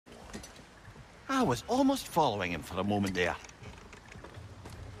I was almost following him for a moment there.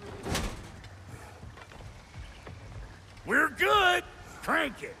 We're good.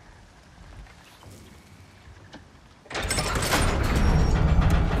 Crank it.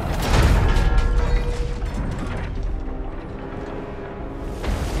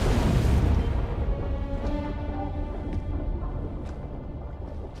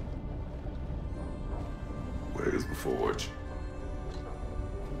 Where's the forge?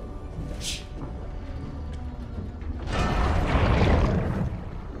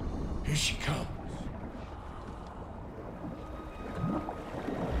 Here she comes.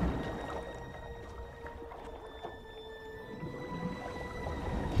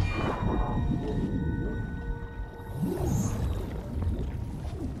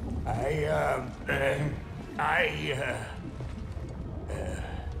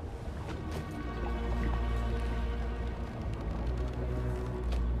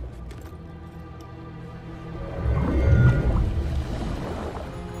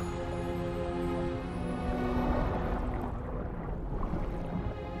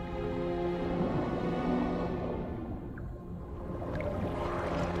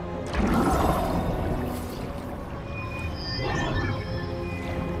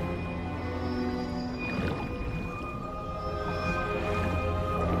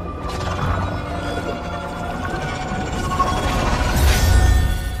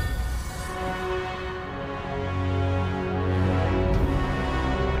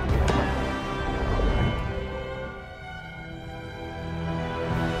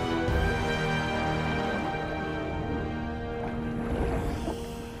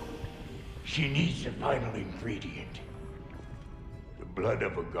 She needs the final ingredient. The blood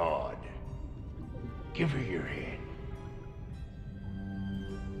of a god. Give her your hand.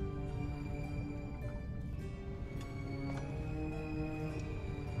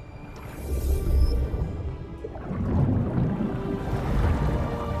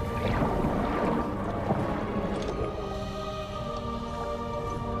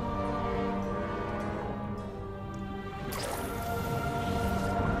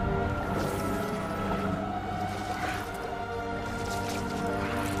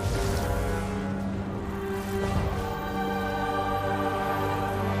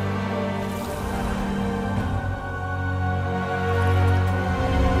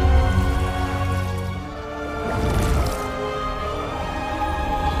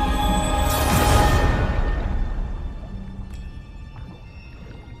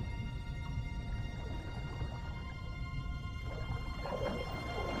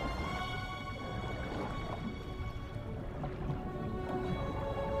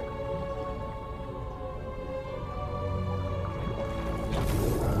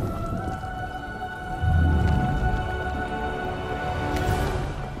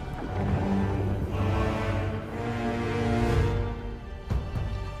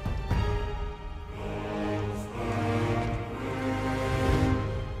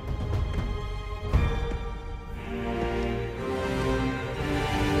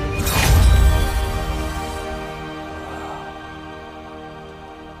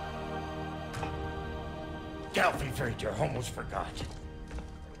 I almost forgot.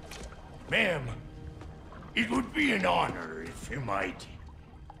 Ma'am, it would be an honor if you might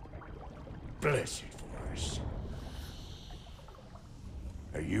bless it for us.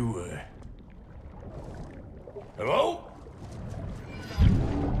 Are you, hello?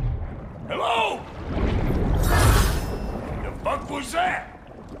 Hello? The fuck was that?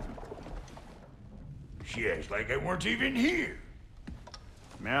 She acts like I weren't even here.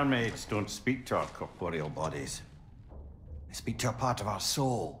 Mermaids don't speak to our corporeal bodies. They speak to a part of our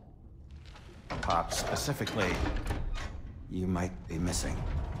soul. A part specifically you might be missing.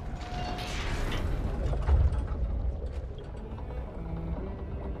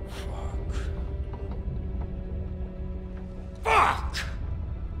 Fuck!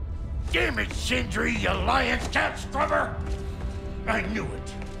 Damn it, Sindri, you lying cat scrubber! I knew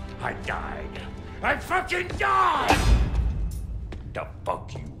it. I died. I fucking died! The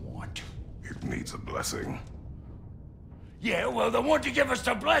fuck you want? It needs a blessing. Yeah, well, the one to give us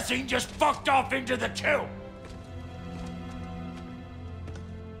the blessing just fucked off into the tomb.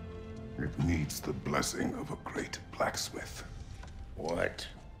 It needs the blessing of a great blacksmith. What?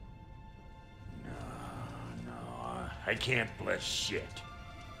 No, I can't bless shit.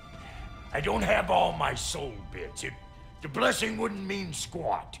 I don't have all my soul bits. The blessing wouldn't mean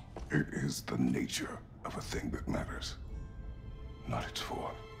squat. It is the nature of a thing that matters, not its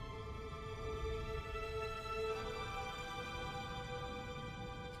form.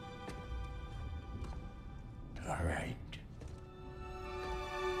 All right.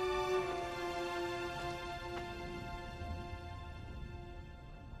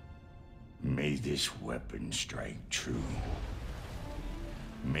 May this weapon strike true.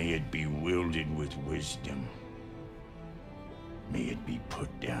 May it be wielded with wisdom. May it be put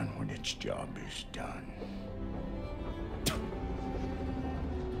down when its job is done.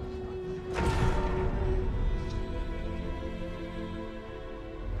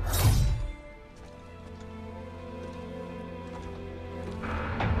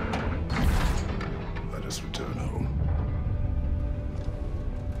 Let us return home.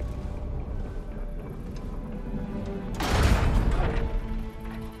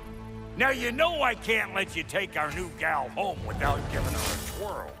 Now you know I can't let you take our new gal home without giving her a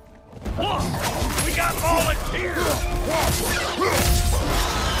twirl. Look! We got volunteers!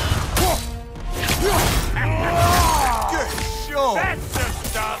 Good show! That's the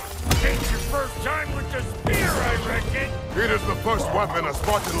stuff! Ain't your first time with the spear, I reckon! It is the first weapon a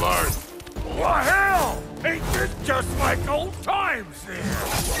Spartan learned. What hell? Ain't this just like old times then?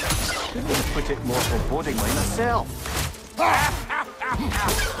 Couldn't have put it more forebodingly myself.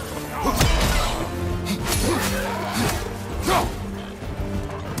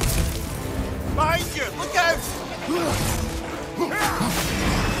 Behind you! Look out!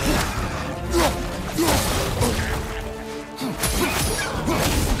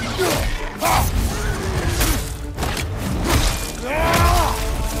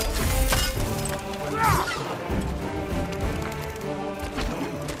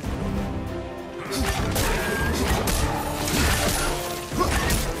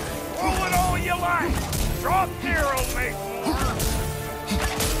 Roll it all you like! DRAUPNIR will make more!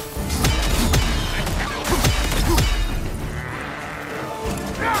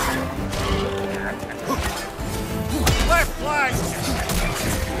 Left flank!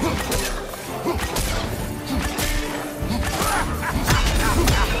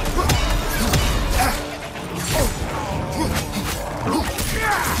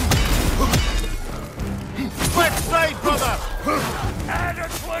 Left side, brother!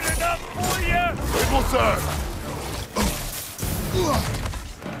 Adequate enough for you? It will serve.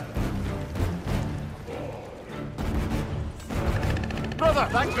 Brother,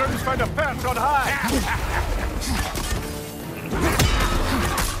 that groom's found a perch on high!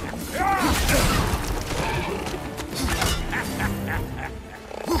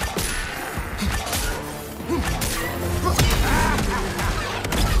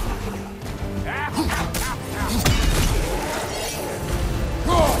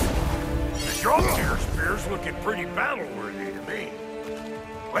 The DRAUPNIR spear's looking pretty battle-worthy to me.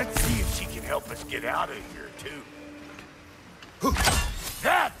 Let's see if she can help us get out of here, too.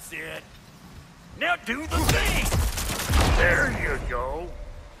 That's it! Now do the thing! There you go!